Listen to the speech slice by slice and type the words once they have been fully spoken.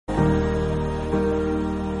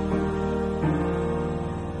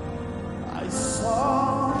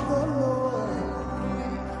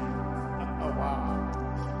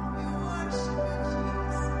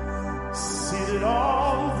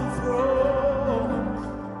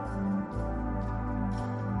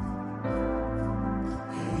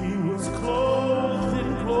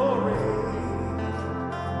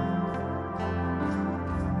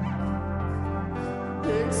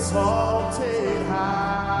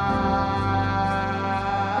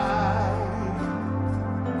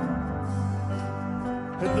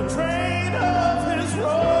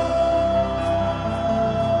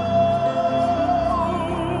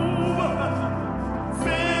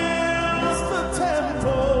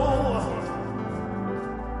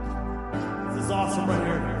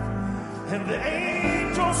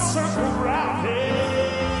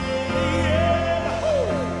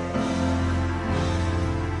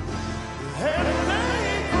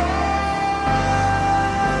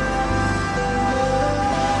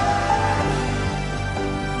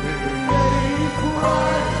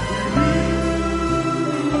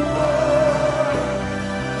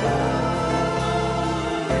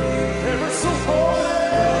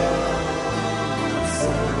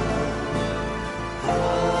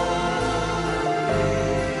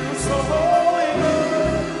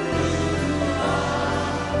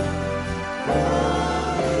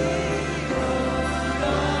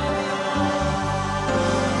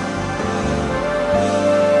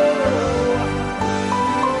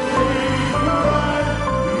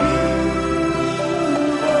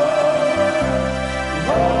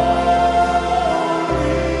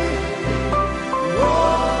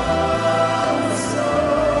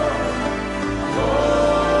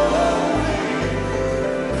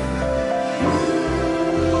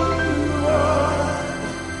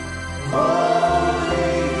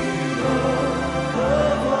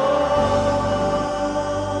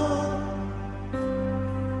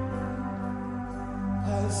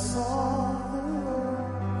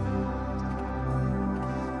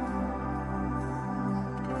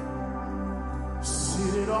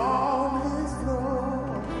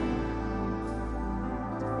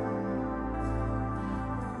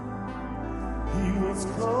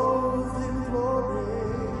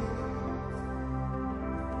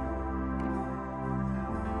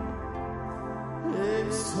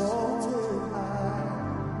exalted high.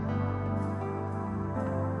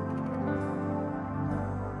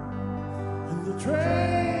 And the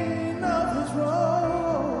train of his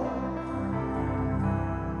robe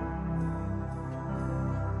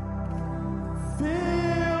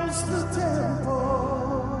fills the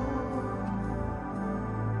temple,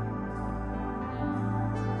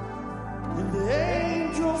 and the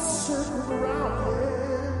angels circle around him.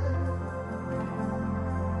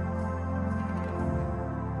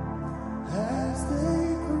 As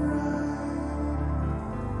they cry,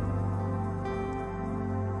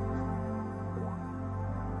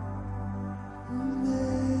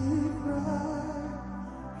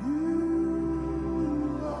 you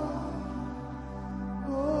are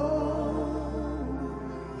holy,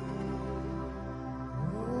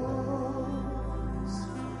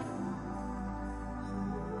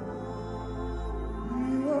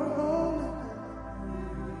 you are holy.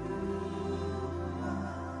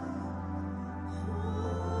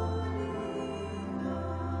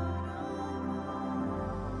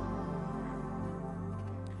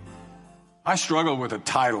 I struggled with the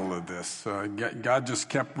title of this. God just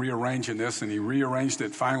kept rearranging this, and he rearranged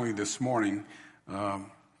it finally this morning.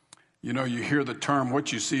 You hear the term,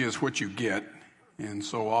 what you see is what you get. And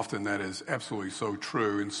so often that is absolutely so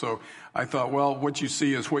true. And so I thought, well, what you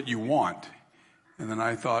see is what you want. And then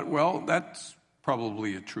I thought, well, that's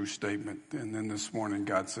probably a true statement. And then this morning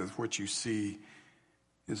God says, what you see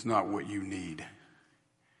is not what you need.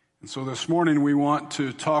 And so this morning we want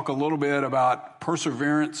to talk a little bit about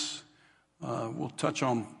perseverance. We'll touch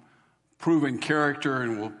on proven character,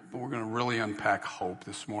 and we're going to really unpack hope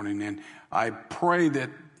this morning. And I pray that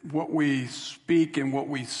what we speak and what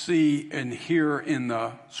we see and hear in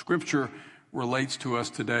the Scripture relates to us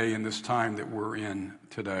today in this time that we're in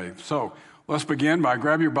today. So let's begin by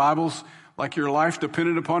grab your Bibles like your life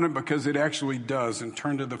depended upon it, because it actually does, and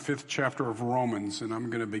turn to the 5th chapter of Romans. And I'm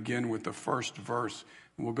going to begin with the first verse,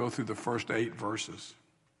 and we'll go through the first 8 verses.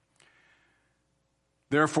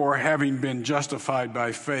 Therefore, having been justified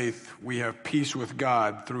by faith, we have peace with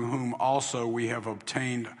God, through whom also we have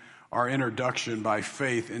obtained our introduction by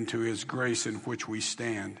faith into his grace in which we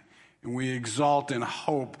stand. And we exalt in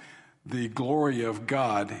hope the glory of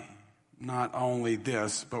God. Not only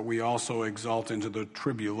this, but we also exalt into the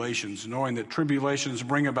tribulations, knowing that tribulations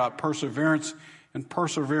bring about perseverance, and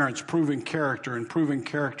perseverance proving character, and proving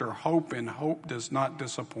character hope, and hope does not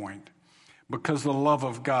disappoint. Because the love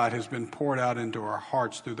of God has been poured out into our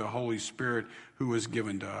hearts through the Holy Spirit who was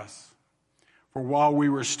given to us. For while we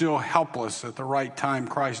were still helpless, at the right time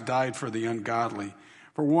Christ died for the ungodly.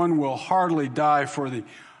 For one will hardly die for the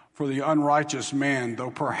unrighteous man,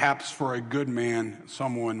 though perhaps for a good man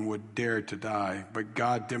someone would dare to die. But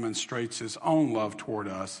God demonstrates his own love toward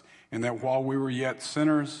us, in that while we were yet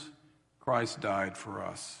sinners, Christ died for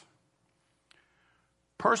us.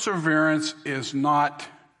 Perseverance is not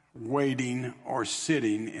waiting or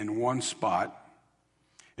sitting in one spot.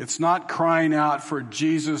 It's not crying out for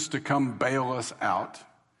Jesus to come bail us out.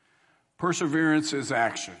 Perseverance is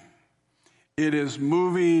action. It is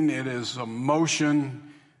moving, it is a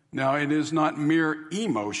motion. Now, it is not mere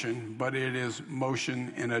emotion, but it is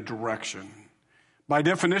motion in a direction. By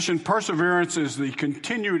definition, perseverance is the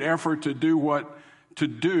continued effort to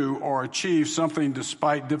do or achieve something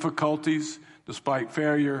despite difficulties, despite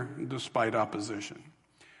failure, despite opposition.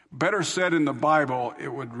 Better said in the Bible,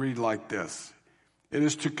 it would read like this. It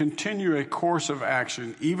is to continue a course of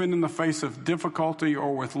action, even in the face of difficulty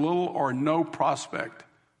or with little or no prospect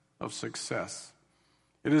of success.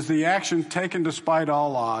 It is the action taken despite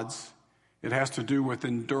all odds. It has to do with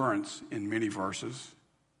endurance in many verses.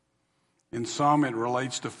 In some, it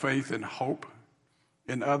relates to faith and hope.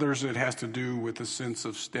 In others, it has to do with a sense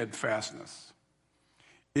of steadfastness.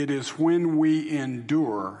 It is when we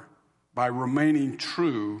endure by remaining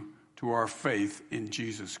true to our faith in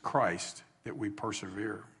Jesus Christ that we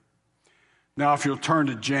persevere. Now, if you'll turn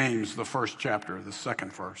to James, the 1st chapter, the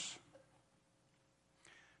 2nd verse.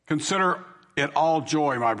 Consider it all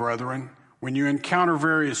joy, my brethren, when you encounter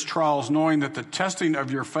various trials, knowing that the testing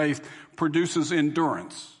of your faith produces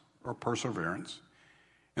endurance or perseverance.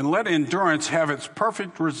 And let endurance have its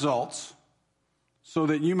perfect results, so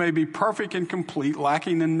that you may be perfect and complete,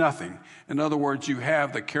 lacking in nothing. In other words, you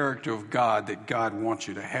have the character of God that God wants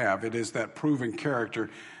you to have. It is that proven character,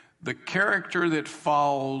 the character that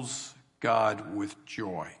follows God with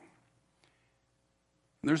joy.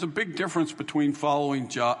 There's a big difference between following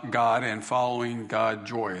God and following God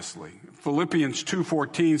joyously. Philippians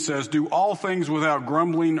 2:14 says, do all things without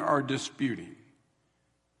grumbling or disputing.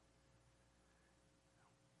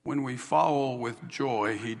 When we follow with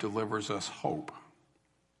joy, he delivers us hope.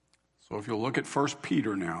 So if you'll look at 1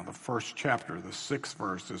 Peter now, the first chapter, the 6th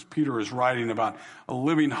verse, as Peter is writing about a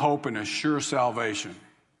living hope and a sure salvation.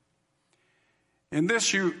 In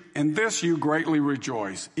this you greatly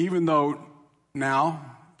rejoice, even though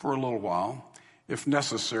now, for a little while, if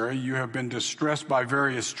necessary, you have been distressed by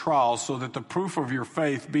various trials, so that the proof of your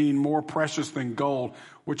faith, being more precious than gold,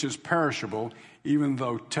 which is perishable, even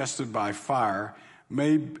though tested by fire,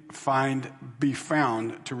 may be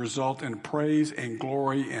found to result in praise and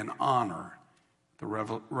glory and honor, the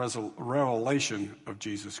revelation of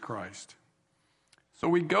Jesus Christ. So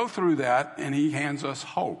we go through that, and he hands us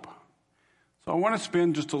hope. So I want to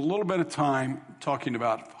spend just a little bit of time talking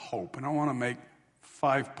about hope, and I want to make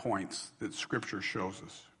 5 points that Scripture shows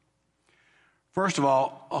us. First of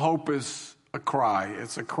all, hope is a cry.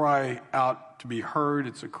 It's a cry out to be heard.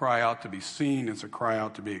 It's a cry out to be seen. It's a cry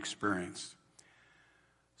out to be experienced.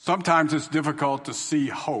 Sometimes it's difficult to see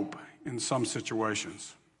hope in some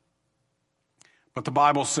situations. But the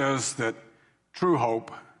Bible says that true hope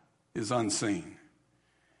is unseen.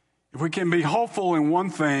 If we can be hopeful in one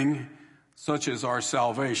thing, such as our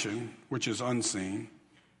salvation, which is unseen,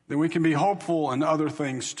 then we can be hopeful in other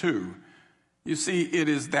things too. You see, it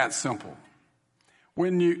is that simple.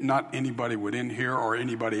 Not anybody would in here or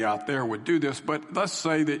anybody out there would do this, but let's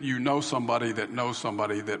say that you know somebody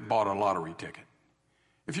that bought a lottery ticket.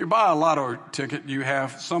 If you buy a lottery ticket, you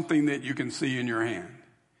have something that you can see in your hand.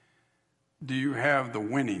 Do you have the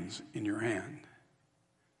winnings in your hand?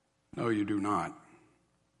 No, you do not.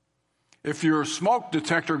 If your smoke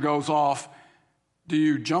detector goes off, do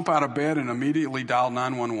you jump out of bed and immediately dial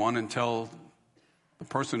 911 and tell the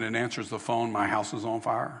person that answers the phone, my house is on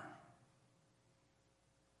fire?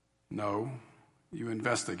 No. You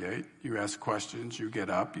investigate. You ask questions. You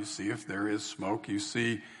get up. You see if there is smoke. You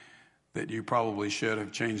see that you probably should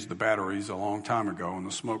have changed the batteries a long time ago in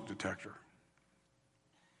the smoke detector.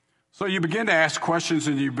 So you begin to ask questions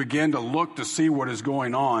and you begin to look to see what is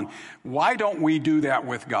going on. Why don't we do that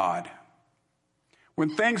with God? When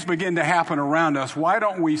things begin to happen around us, why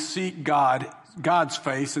don't we seek God's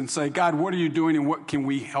face and say, God, what are you doing and what can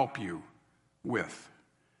we help you with?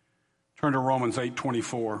 Turn to Romans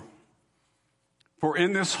 8:24. For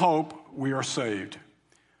in this hope we are saved.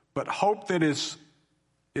 But hope that is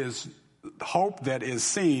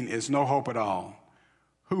seen is no hope at all.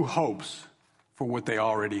 Who hopes for what they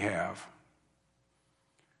already have?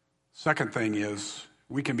 Second thing is,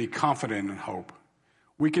 we can be confident in hope.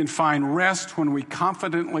 We can find rest when we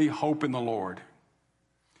confidently hope in the Lord.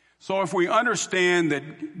 So if we understand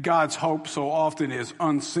that God's hope so often is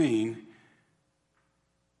unseen,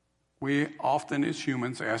 we often as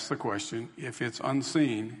humans ask the question, if it's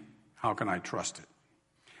unseen, how can I trust it?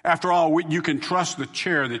 After all, you can trust the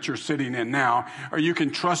chair that you're sitting in now, or you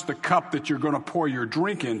can trust the cup that you're going to pour your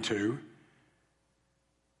drink into.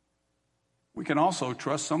 We can also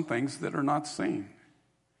trust some things that are not seen.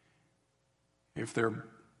 If they're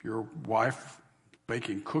your wife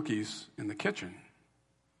baking cookies in the kitchen,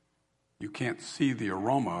 you can't see the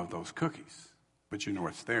aroma of those cookies, but you know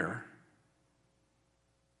it's there.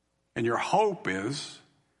 And your hope is,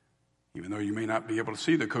 even though you may not be able to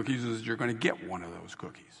see the cookies, is you're going to get one of those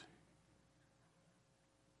cookies.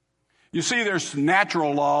 You see, there's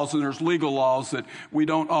natural laws and there's legal laws that we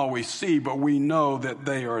don't always see, but we know that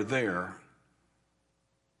they are there.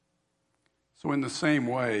 So in the same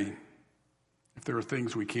way, if there are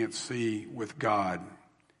things we can't see with God,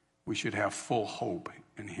 we should have full hope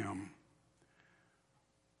in Him.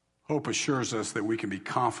 Hope assures us that we can be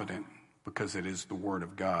confident because it is the Word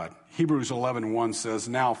of God. Hebrews 11:1 says,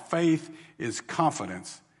 now faith is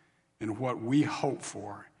confidence in what we hope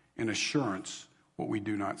for and assurance what we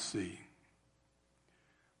do not see.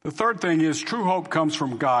 The third thing is true hope comes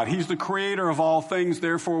from God. He's the creator of all things.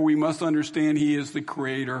 Therefore, we must understand He is the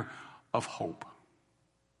creator of hope.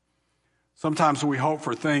 Sometimes we hope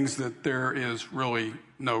for things that there is really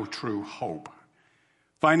no true hope.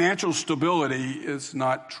 Financial stability is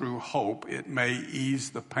not true hope. It may ease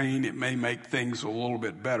the pain. It may make things a little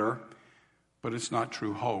bit better, but it's not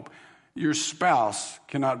true hope. Your spouse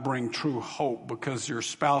cannot bring true hope because your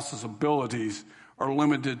spouse's abilities are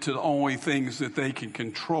limited to the only things that they can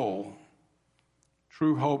control.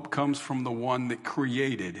 True hope comes from the one that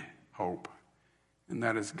created hope, and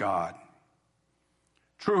that is God.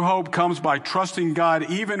 True hope comes by trusting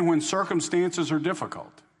God even when circumstances are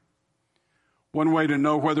difficult. One way to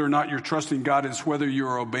know whether or not you're trusting God is whether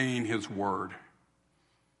you're obeying His word.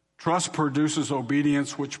 Trust produces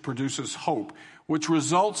obedience, which produces hope, which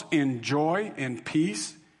results in joy and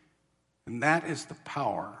peace, and that is the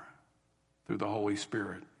power through the Holy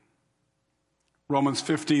Spirit. Romans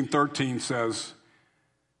 15:13 says,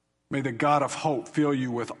 May the God of hope fill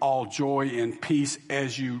you with all joy and peace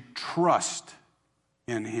as you trust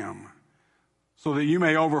in him, so that you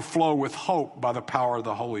may overflow with hope by the power of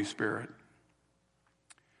the Holy Spirit.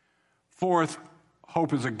 Fourth,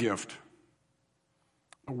 hope is a gift.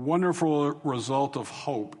 A wonderful result of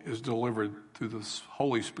hope is delivered through the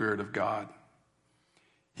Holy Spirit of God.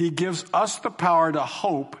 He gives us the power to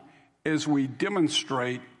hope as we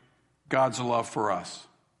demonstrate God's love for us.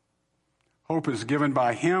 Hope is given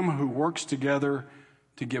by him who works together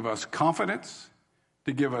to give us confidence,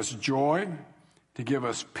 to give us joy, to give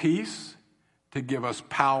us peace, to give us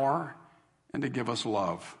power, and to give us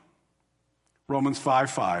love. Romans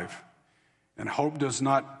 5:5. And hope does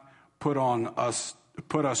not put us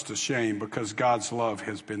to shame, because God's love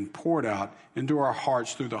has been poured out into our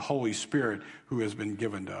hearts through the Holy Spirit who has been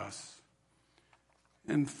given to us.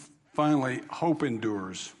 And finally, hope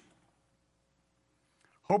endures.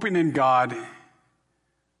 Hoping in God,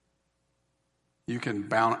 you can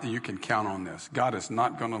count on this. God is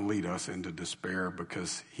not going to lead us into despair,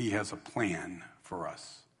 because he has a plan for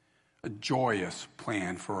us, a joyous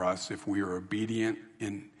plan for us if we are obedient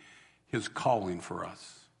in his calling for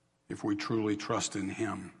us, if we truly trust in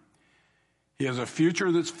him. He has a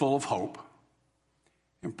future that's full of hope.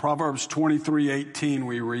 In Proverbs 23:18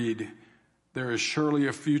 we read, "There is surely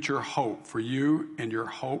a future hope for you, and your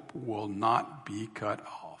hope will not be cut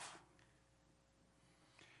off."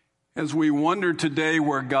 As we wonder today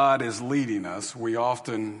where God is leading us, we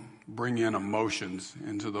often bring in emotions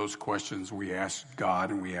into those questions we ask God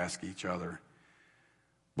and we ask each other.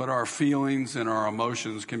 But our feelings and our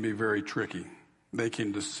emotions can be very tricky. They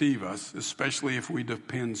can deceive us, especially if we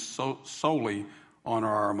depend solely on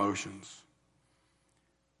our emotions.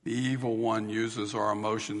 The evil one uses our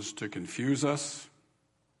emotions to confuse us.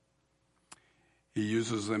 He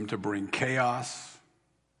uses them to bring chaos.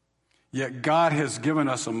 Yet God has given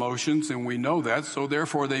us emotions, and we know that, so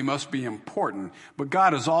therefore they must be important. But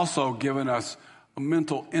God has also given us a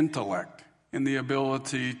mental intellect and the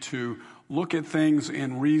ability to look at things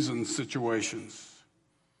in reasoned situations.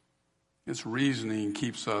 This reasoning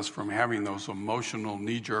keeps us from having those emotional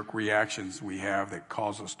knee-jerk reactions we have that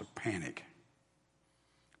cause us to panic.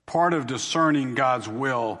 Part of discerning God's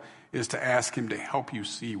will is to ask him to help you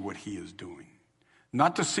see what he is doing.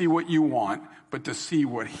 Not to see what you want, but to see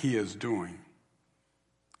what he is doing.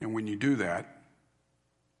 And when you do that,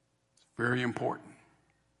 it's very important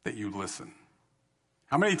that you listen.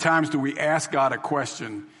 How many times do we ask God a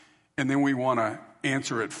question and then we want to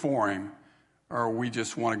answer it for him, or we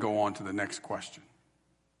just want to go on to the next question?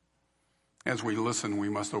 As we listen, we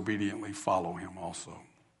must obediently follow him also.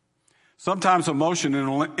 Sometimes emotion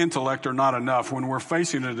and intellect are not enough. When we're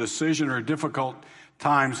facing a decision or difficult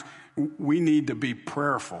times, we need to be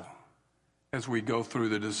prayerful as we go through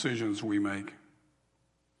the decisions we make,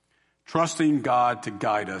 trusting God to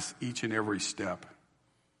guide us each and every step.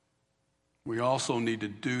 We also need to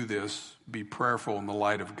do this, be prayerful in the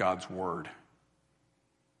light of God's word.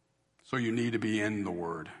 So you need to be in the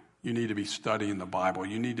word. You need to be studying the Bible.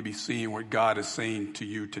 You need to be seeing what God is saying to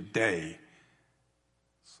you today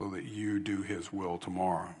so that you do his will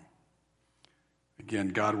tomorrow. Again,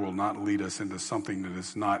 God will not lead us into something that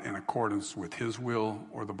is not in accordance with his will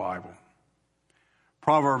or the Bible.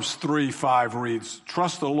 Proverbs 3:5 reads,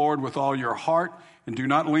 "Trust the Lord with all your heart and do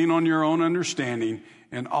not lean on your own understanding.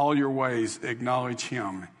 In all your ways acknowledge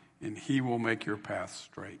him, and he will make your path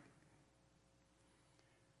straight."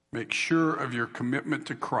 Make sure of your commitment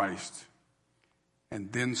to Christ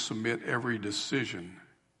and then submit every decision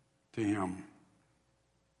to him.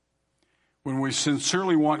 When we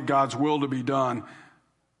sincerely want God's will to be done,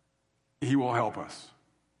 he will help us.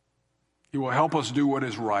 He will help us do what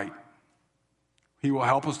is right. He will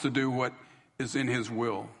help us to do what is in his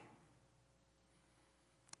will.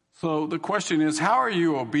 So the question is, how are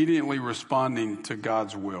you obediently responding to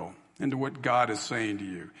God's will and to what God is saying to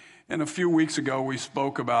you? And a few weeks ago, we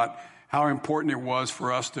spoke about how important it was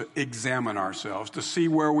for us to examine ourselves, to see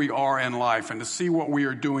where we are in life and to see what we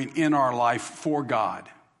are doing in our life for God.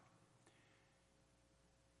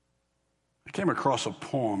 I came across a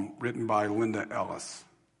poem written by Linda Ellis.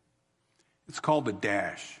 It's called The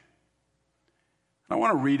Dash. I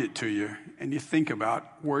want to read it to you, and you think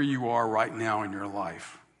about where you are right now in your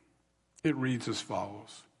life. It reads as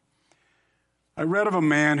follows. I read of a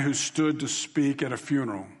man who stood to speak at a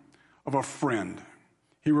funeral of a friend.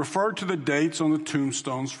 He referred to the dates on the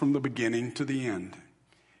tombstones from the beginning to the end.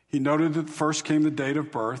 He noted that first came the date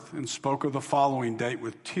of birth and spoke of the following date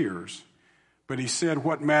with tears. But he said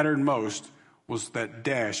what mattered most was that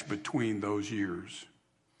dash between those years.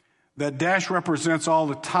 That dash represents all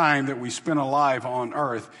the time that we spend alive on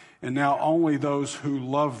earth, and now only those who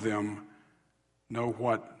love them know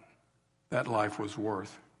what that life was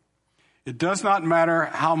worth. It does not matter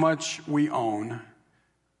how much we own,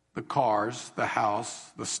 the cars, the house,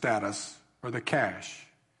 the status, or the cash.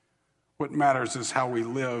 What matters is how we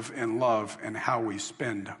live and love and how we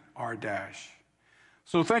spend our dash.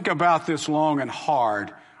 So think about this long and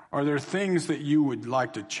hard. Are there things that you would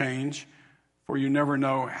like to change? For you never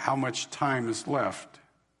know how much time is left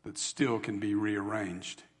that still can be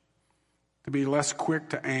rearranged. To be less quick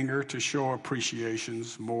to anger, to show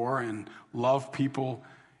appreciations more, and love people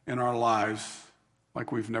in our lives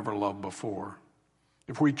like we've never loved before.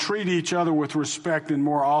 If we treat each other with respect and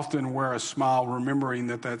more often wear a smile, remembering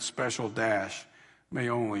that that special dash may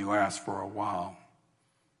only last for a while.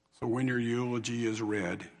 So when your eulogy is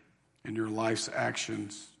read and your life's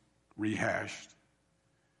actions rehashed,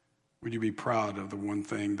 would you be proud of the one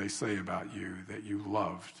thing they say about you, that you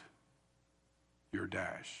loved your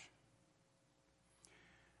dash?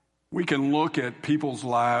 We can look at people's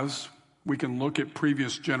lives. We can look at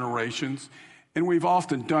previous generations. And we've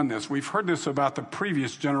often done this. We've heard this about the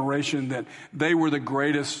previous generation, that they were the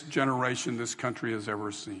greatest generation this country has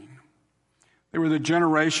ever seen. They were the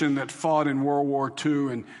generation that fought in World War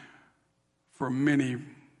II and for many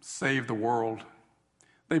saved the world.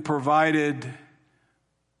 They provided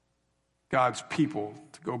God's people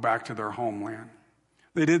to go back to their homeland.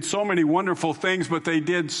 They did so many wonderful things, but they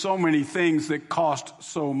did so many things that cost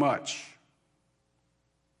so much.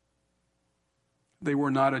 They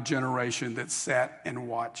were not a generation that sat and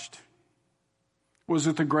watched. Was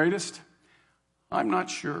it the greatest? I'm not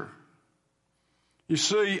sure. You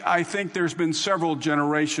see, I think there's been several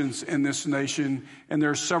generations in this nation, and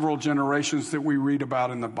there are several generations that we read about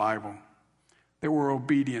in the Bible that were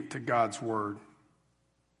obedient to God's word.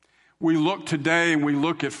 We look today and we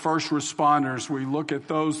look at first responders. We look at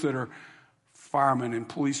those that are firemen and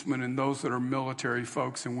policemen and those that are military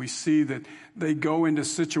folks, and we see that they go into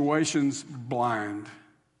situations blind,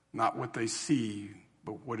 not what they see,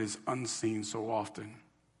 but what is unseen so often.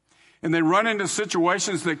 And they run into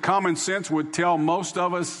situations that common sense would tell most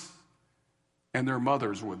of us, and their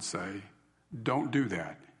mothers would say, don't do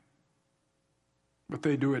that. But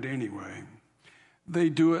they do it anyway. They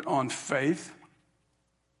do it on faith.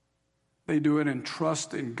 They do it in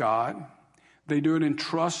trust in God. They do it in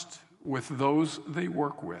trust with those they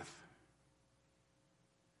work with.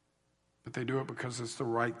 But they do it because it's the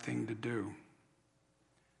right thing to do.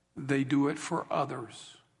 They do it for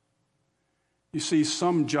others. You see,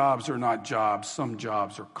 some jobs are not jobs, some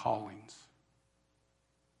jobs are callings.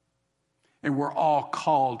 And we're all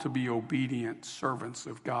called to be obedient servants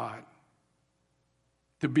of God,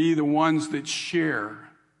 to be the ones that share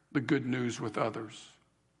the good news with others.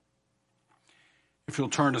 If you'll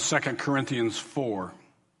turn to 2 Corinthians 4,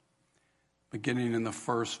 beginning in the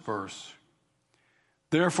first verse.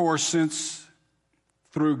 Therefore, since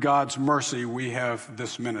through God's mercy we have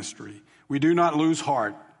this ministry, we do not lose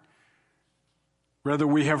heart. Rather,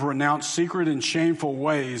 we have renounced secret and shameful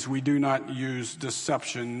ways. We do not use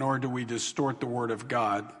deception, nor do we distort the word of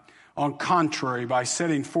God. On contrary, by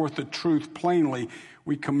setting forth the truth plainly,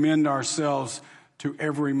 we commend ourselves to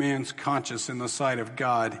every man's conscience in the sight of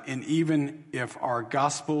God. And even if our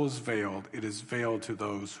gospel is veiled, it is veiled to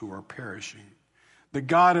those who are perishing. The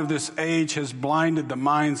God of this age has blinded the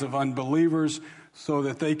minds of unbelievers so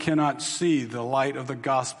that they cannot see the light of the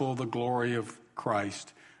gospel, the glory of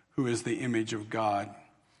Christ, who is the image of God.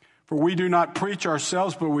 For we do not preach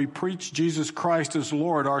ourselves, but we preach Jesus Christ as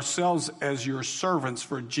Lord, ourselves as your servants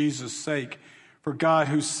for Jesus' sake. For God,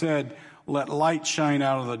 who said, let light shine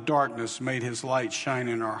out of the darkness, made his light shine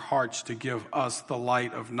in our hearts to give us the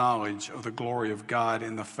light of knowledge of the glory of God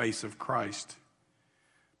in the face of Christ.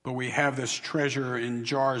 But we have this treasure in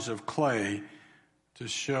jars of clay to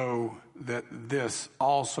show that this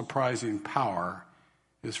all-surprising power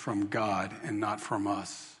is from God and not from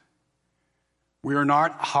us. We are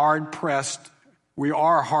not hard-pressed. We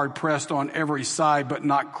are hard-pressed on every side, but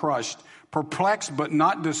not crushed. Perplexed, but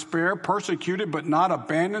not despair. Persecuted, but not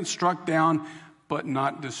abandoned. Struck down, but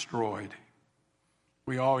not destroyed.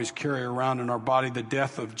 We always carry around in our body the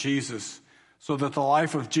death of Jesus, so that the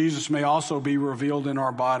life of Jesus may also be revealed in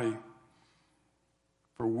our body.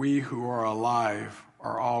 For we who are alive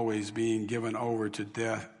are always being given over to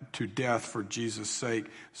death for Jesus' sake,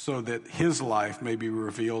 so that his life may be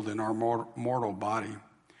revealed in our mortal body.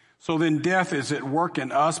 So then death is at work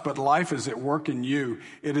in us, but life is at work in you.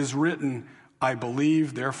 It is written, I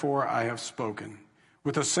believe, therefore I have spoken.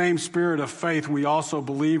 With the same spirit of faith, we also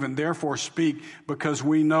believe and therefore speak, because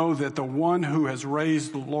we know that the one who has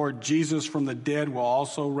raised the Lord Jesus from the dead will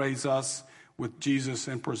also raise us with Jesus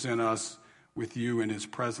and present us with you in his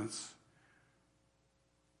presence.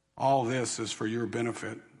 All this is for your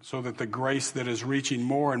benefit, so that the grace that is reaching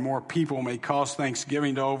more and more people may cause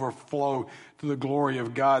thanksgiving to overflow to the glory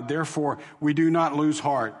of God. Therefore, we do not lose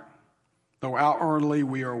heart. Though outwardly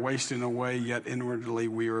we are wasting away, yet inwardly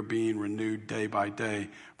we are being renewed day by day.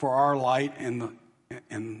 For our light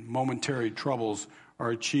and momentary troubles are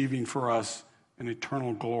achieving for us an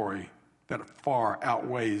eternal glory that far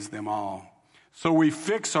outweighs them all. So we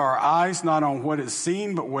fix our eyes not on what is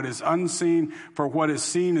seen, but what is unseen. For what is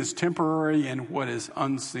seen is temporary, and what is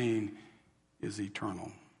unseen is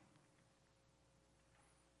eternal.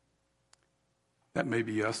 That may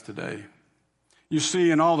be us today. You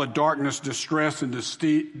see, in all the darkness, distress, and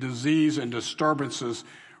disease and disturbances,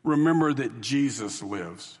 remember that Jesus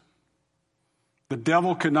lives. The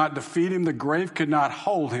devil could not defeat him. The grave could not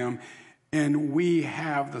hold him. And we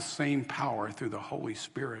have the same power through the Holy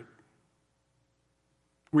Spirit.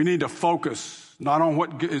 We need to focus not on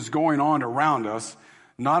what is going on around us,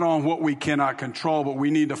 not on what we cannot control, but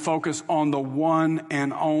we need to focus on the one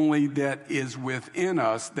and only that is within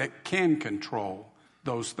us that can control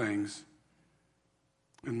those things.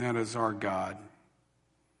 And that is our God.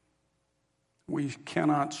 We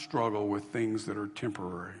cannot struggle with things that are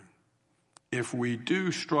temporary. If we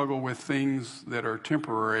do struggle with things that are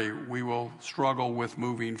temporary, we will struggle with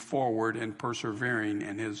moving forward and persevering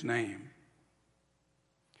in his name.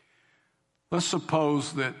 Let's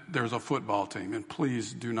suppose that there's a football team, and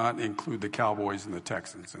please do not include the Cowboys and the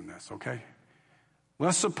Texans in this, okay?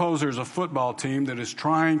 Let's suppose there's a football team that is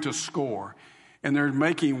trying to score, and they're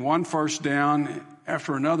making one first down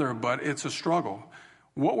after another, but it's a struggle.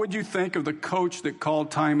 What would you think of the coach that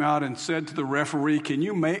called timeout and said to the referee, can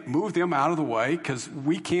you move them out of the way because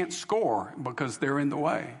we can't score because they're in the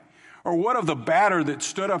way? Or what of the batter that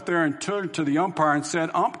stood up there and turned to the umpire and said,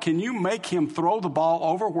 can you make him throw the ball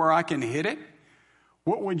over where I can hit it?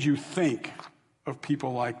 What would you think of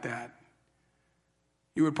people like that?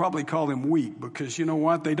 You would probably call them weak, because you know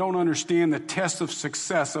what? They don't understand the test of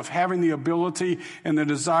success, of having the ability and the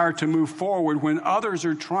desire to move forward when others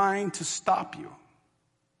are trying to stop you.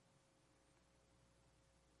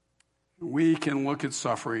 We can look at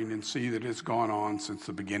suffering and see that it's gone on since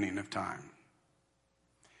the beginning of time.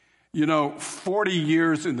 40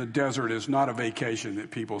 years in the desert is not a vacation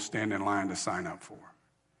that people stand in line to sign up for.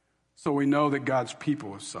 So we know that God's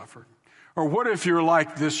people have suffered. Or what if you're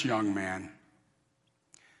like this young man?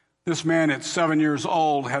 This man at 7 years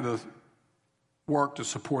old had to work to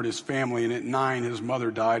support his family, and at 9 his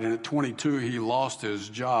mother died, and at 22 he lost his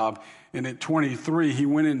job, and at 23 he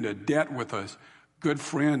went into debt with a good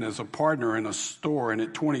friend as a partner in a store, and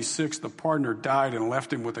at 26 the partner died and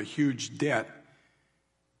left him with a huge debt.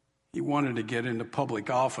 He wanted to get into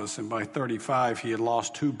public office, and by 35 he had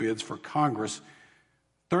lost 2 bids for Congress.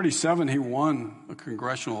 37 he won a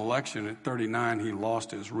congressional election. At 39 he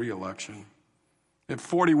lost his re-election. At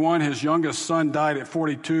 41, his youngest son died. At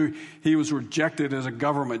 42, he was rejected as a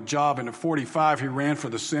government job. And at 45, he ran for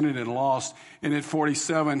the Senate and lost. And at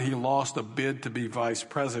 47, he lost a bid to be vice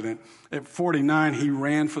president. At 49, he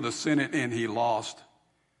ran for the Senate and he lost.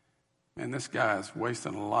 And this guy is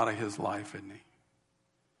wasting a lot of his life, isn't he?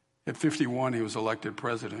 At 51, he was elected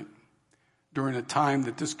president during a time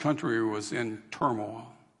that this country was in turmoil.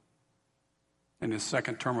 In his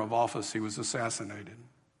second term of office, he was assassinated.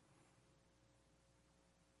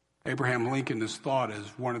 Abraham Lincoln is thought as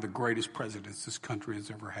one of the greatest presidents this country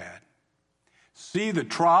has ever had. See the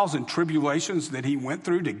trials and tribulations that he went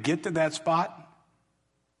through to get to that spot?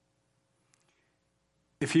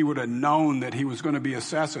 If he would have known that he was going to be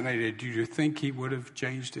assassinated, do you think he would have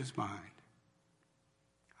changed his mind?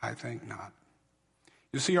 I think not.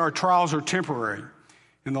 You see, our trials are temporary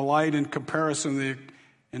in the light and comparison of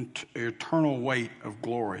the eternal weight of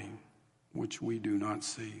glory, which we do not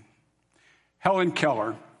see. Helen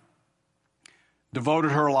Keller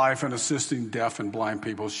devoted her life in assisting deaf and blind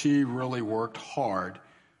people. She really worked hard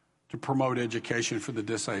to promote education for the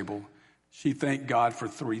disabled. She thanked God for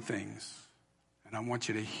 3 things. And I want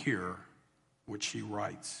you to hear what she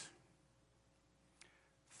writes.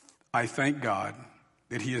 I thank God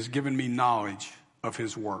that he has given me knowledge of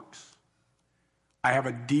his works. I have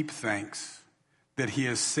a deep thanks that he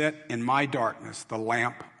has set in my darkness the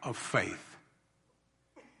lamp of faith.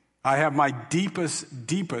 I have my deepest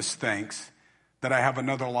thanks that I have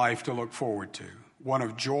another life to look forward to, one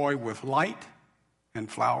of joy with light and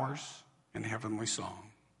flowers and heavenly song.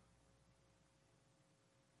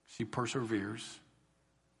 She perseveres.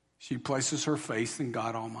 She places her faith in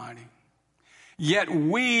God Almighty. Yet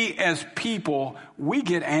we as people, we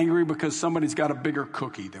get angry because somebody's got a bigger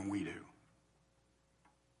cookie than we do.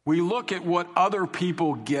 We look at what other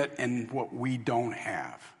people get and what we don't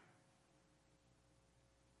have.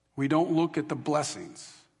 We don't look at the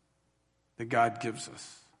blessings that God gives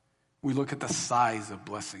us. We look at the size of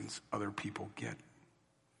blessings other people get.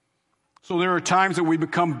 So there are times that we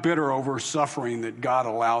become bitter over suffering that God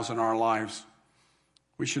allows in our lives.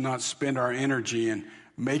 We should not spend our energy in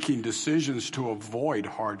making decisions to avoid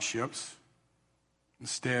hardships.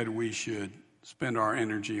 Instead, we should spend our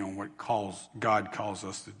energy on what God calls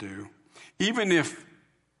us to do, even if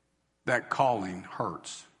that calling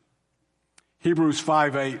hurts. Hebrews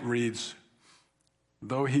 5:8 reads,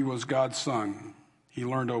 though he was God's son, he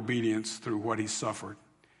learned obedience through what he suffered.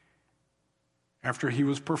 After he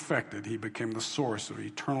was perfected, he became the source of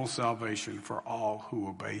eternal salvation for all who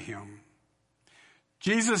obey him.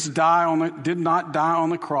 Jesus did not die on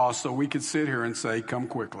the cross so we could sit here and say, come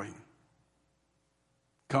quickly.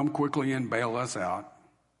 Come quickly and bail us out.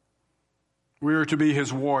 We are to be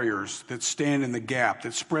his warriors that stand in the gap,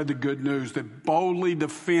 that spread the good news, that boldly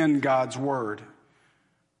defend God's word.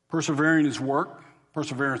 Perseverance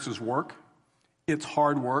is work. It's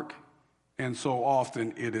hard work, and so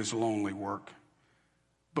often it is lonely work.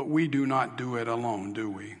 But we do not do it alone, do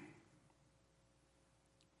we?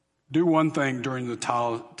 Do one thing during the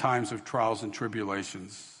times of trials and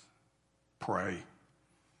tribulations. Pray.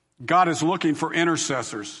 God is looking for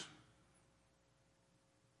intercessors.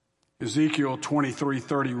 Ezekiel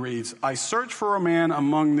 23:30 reads, I searched for a man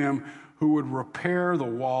among them who would repair the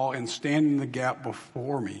wall and stand in the gap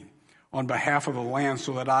before me on behalf of the land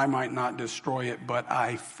so that I might not destroy it, but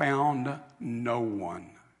I found no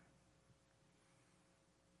one.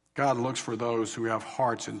 God looks for those who have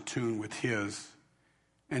hearts in tune with his.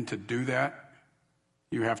 And to do that,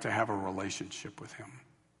 you have to have a relationship with him,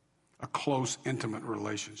 a close, intimate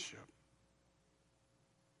relationship.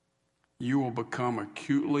 You will become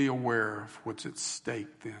acutely aware of what's at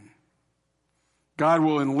stake then. God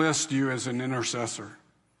will enlist you as an intercessor.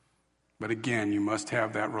 But again, you must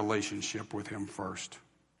have that relationship with him first.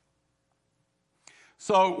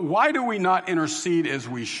 So why do we not intercede as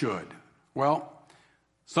we should? Well,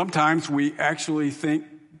 sometimes we actually think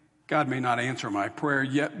God may not answer my prayer,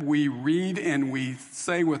 yet we read and we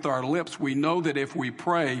say with our lips, we know that if we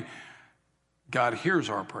pray, God hears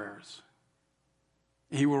our prayers.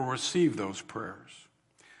 He will receive those prayers.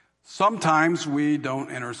 Sometimes we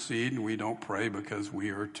don't intercede and we don't pray because we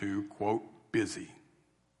are too, quote, busy.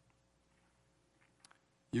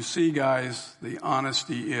 You see, guys, the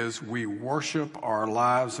honesty is we worship our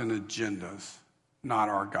lives and agendas, not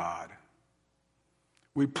our God.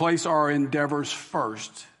 We place our endeavors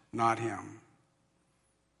first, not him.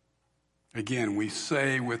 Again, we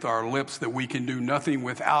say with our lips that we can do nothing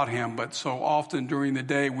without him, but so often during the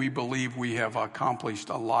day we believe we have accomplished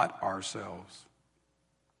a lot ourselves.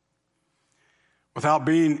 Without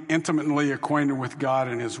being intimately acquainted with God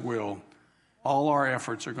and his will, all our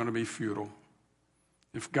efforts are going to be futile.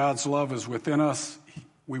 If God's love is within us,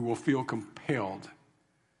 we will feel compelled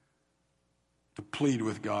to plead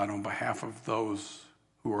with God on behalf of those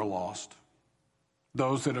who are lost,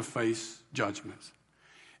 those that have faced judgments.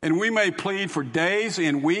 And we may plead for days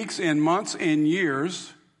and weeks and months and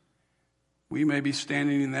years. We may be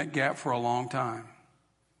standing in that gap for a long time,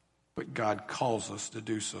 but God calls us to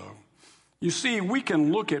do so. You see, we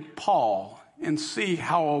can look at Paul and see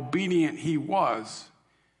how obedient he was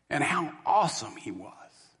and how awesome he was.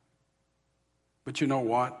 But you know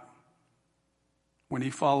what? When he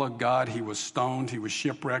followed God, he was stoned, he was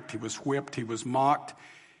shipwrecked, he was whipped, he was mocked,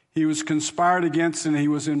 he was conspired against, and he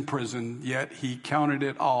was in prison, yet he counted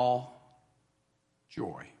it all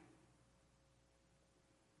joy.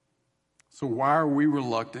 So why are we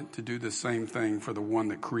reluctant to do the same thing for the one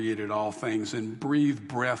that created all things and breathed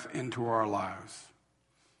breath into our lives?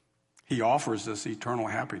 He offers us eternal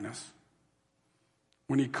happiness.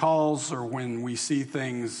 When he calls or when we see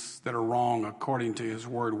things that are wrong according to his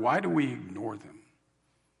word, why do we ignore them?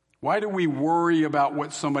 Why do we worry about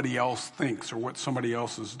what somebody else thinks or what somebody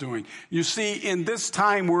else is doing? You see, in this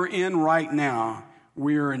time we're in right now,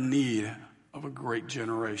 we are in need of a great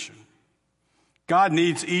generation. God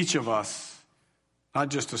needs each of us, not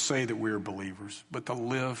just to say that we are believers, but to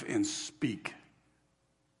live and speak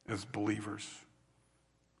as believers.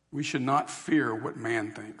 We should not fear what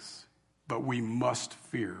man thinks, but we must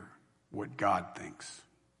fear what God thinks.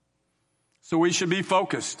 So we should be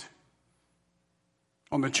focused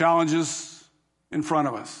on the challenges in front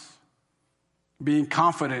of us, being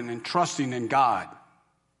confident and trusting in God.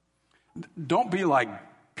 Don't be like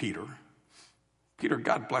Peter, Peter,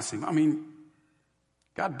 God bless him. I mean,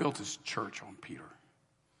 God built his church on Peter.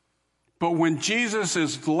 But when Jesus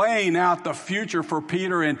is laying out the future for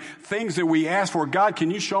Peter and things that we ask for, God,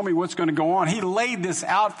 can you show me what's going to go on? He laid this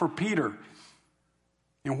out for Peter.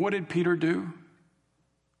 And what did Peter do?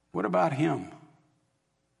 What about him?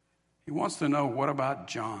 He wants to know, what about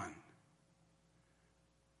John?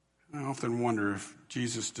 I often wonder if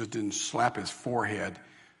Jesus just didn't slap his forehead,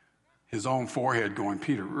 his own forehead, going,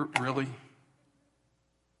 Peter, really?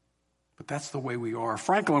 But that's the way we are.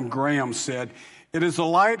 Franklin Graham said, it is the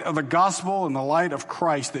light of the gospel and the light of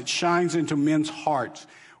Christ that shines into men's hearts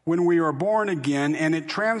when we are born again, and it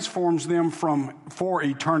transforms them for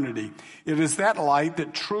eternity. It is that light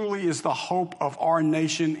that truly is the hope of our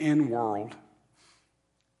nation and world.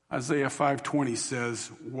 Isaiah 5:20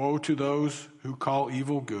 says, woe to those who call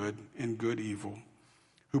evil good and good evil,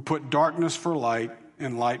 who put darkness for light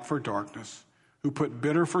and light for darkness, who put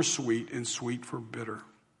bitter for sweet and sweet for bitter.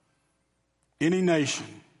 Any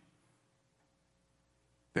nation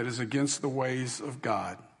that is against the ways of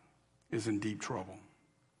God is in deep trouble.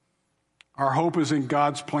 Our hope is in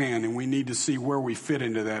God's plan, and we need to see where we fit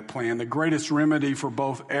into that plan. The greatest remedy for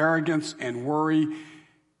both arrogance and worry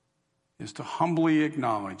is to humbly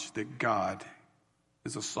acknowledge that God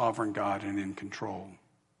is a sovereign God and in control.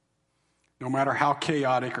 No matter how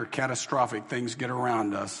chaotic or catastrophic things get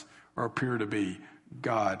around us or appear to be,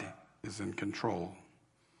 God is in control.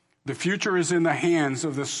 The future is in the hands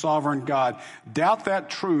of this sovereign God. Doubt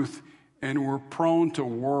that truth, and we're prone to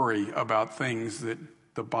worry about things that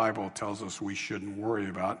the Bible tells us we shouldn't worry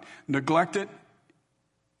about. Neglect it,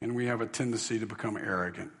 and we have a tendency to become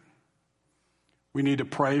arrogant. We need to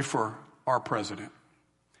pray for our president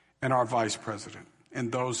and our vice president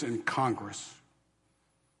and those in Congress,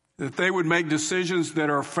 that they would make decisions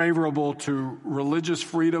that are favorable to religious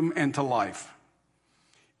freedom and to life.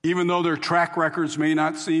 Even though their track records may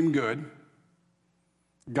not seem good,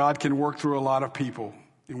 God can work through a lot of people,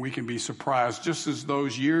 and we can be surprised, just as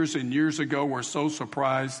those years and years ago were so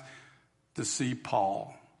surprised to see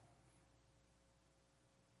Paul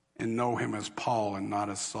and know him as Paul and not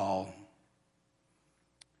as Saul.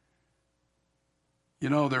 You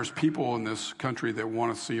know, there's people in this country that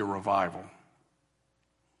want to see a revival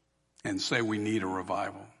and say we need a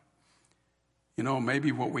revival. You know,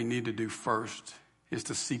 maybe what we need to do first is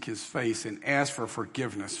to seek his face and ask for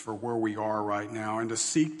forgiveness for where we are right now, and to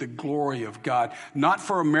seek the glory of God, not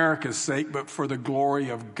for America's sake, but for the glory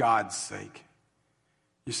of God's sake.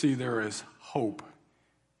 You see, there is hope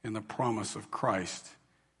in the promise of Christ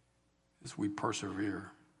as we persevere.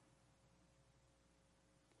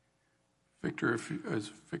 Victor, is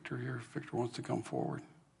Victor here? If Victor wants to come forward.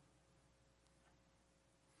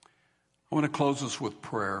 I want to close this with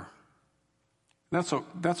prayer. That's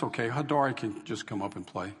okay. Hadari can just come up and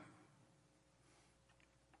play.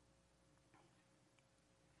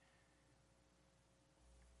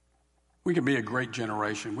 We can be a great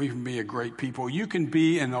generation. We can be a great people. You can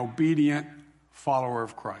be an obedient follower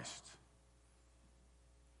of Christ.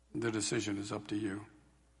 The decision is up to you.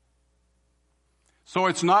 So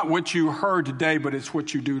it's not what you heard today, but it's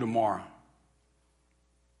what you do tomorrow.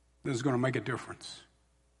 This is going to make a difference.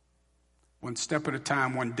 One step at a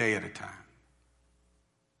time, one day at a time.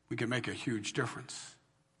 We can make a huge difference.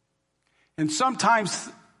 And sometimes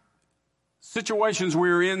situations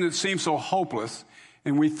we're in that seem so hopeless,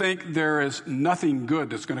 and we think there is nothing good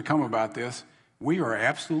that's going to come about this, we are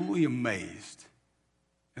absolutely amazed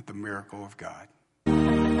at the miracle of God.